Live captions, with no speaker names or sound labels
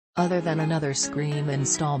Other than another Scream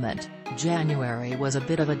installment, January was a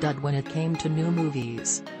bit of a dud when it came to new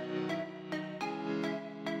movies.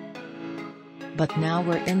 But now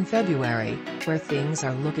we're in February, where things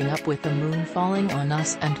are looking up with the moon falling on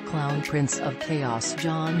us and clown prince of chaos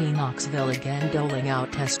Johnny Knoxville again doling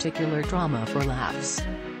out testicular trauma for laughs.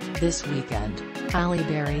 This weekend, Halle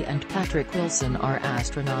Berry and Patrick Wilson are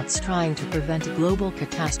astronauts trying to prevent a global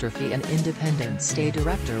catastrophe in Independence Day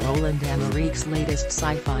director Roland Emmerich's latest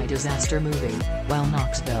sci-fi disaster movie, while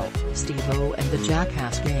Knoxville, Steve-O and the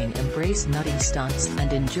Jackass gang embrace nutty stunts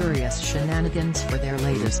and injurious shenanigans for their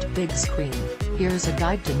latest big screen. Here's a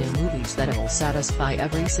guide to new movies that'll satisfy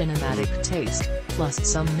every cinematic taste, plus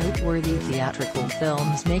some noteworthy theatrical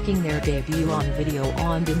films making their debut on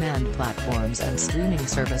video-on-demand platforms and streaming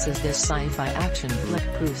services. This sci-fi action flick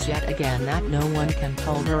proves yet again that no one can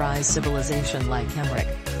pulverize civilization like Emmerich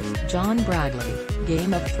John Bradley,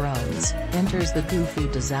 Game of Thrones, enters the goofy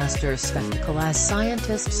disaster spectacle as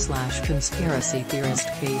scientist/conspiracy theorist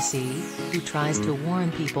KC, who tries to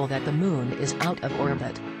warn people that the moon is out of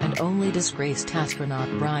orbit, and only disgraced astronaut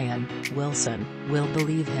Brian Wilson will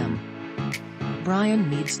believe him. Brian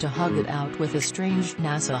needs to hug it out with estranged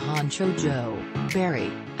NASA honcho Joe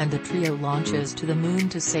Berry, and the trio launches to the moon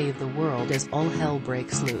to save the world as all hell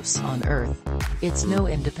breaks loose on Earth. It's no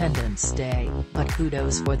Independence Day, but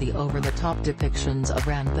kudos for the over-the-top depictions of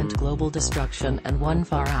rampant global destruction and one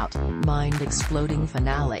far-out, mind-exploding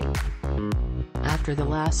finale. After the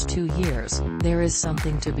last 2 years, there is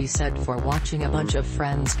something to be said for watching a bunch of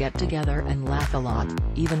friends get together and laugh a lot,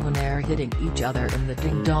 even when they're hitting each other in the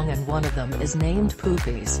ding-dong and one of them is named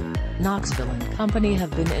Poopies. Knoxville and Company have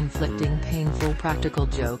been inflicting painful practical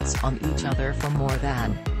jokes on each other for more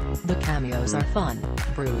than. The cameos are fun,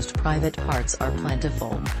 bruised private parts are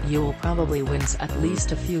plentiful, you'll probably wince at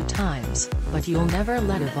least a few times, but you'll never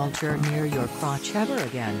let a vulture near your crotch ever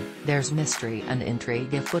again. There's mystery and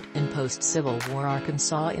intrigue afoot in post-Civil War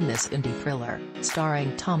Arkansas in this indie thriller,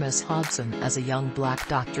 starring Thomas Hobson as a young black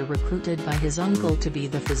doctor recruited by his uncle to be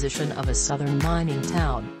the physician of a southern mining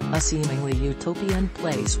town, a seemingly utopian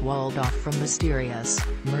place walled off from mysterious,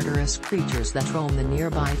 murderous creatures that roam the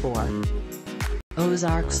nearby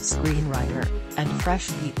Ozarks screenwriter, and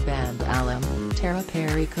Fresh Beat band alum, Tara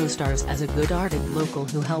Perry co-stars as a good-hearted local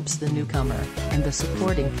who helps the newcomer, and the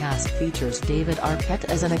supporting cast features David Arquette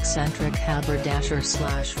as an eccentric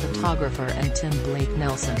haberdasher/photographer and Tim Blake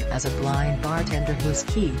Nelson as a blind bartender who's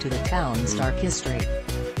key to the town's dark history.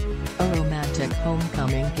 A romantic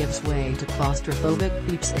homecoming gives way to claustrophobic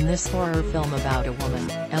creeps in this horror film about a woman,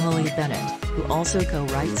 Emily Bennett, who also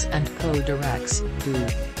co-writes and co-directs, who,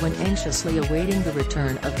 when anxiously awaiting the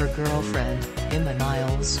return of her girlfriend, Emma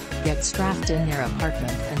Niles, gets trapped in their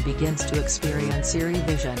apartment and begins to experience eerie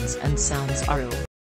visions and sounds.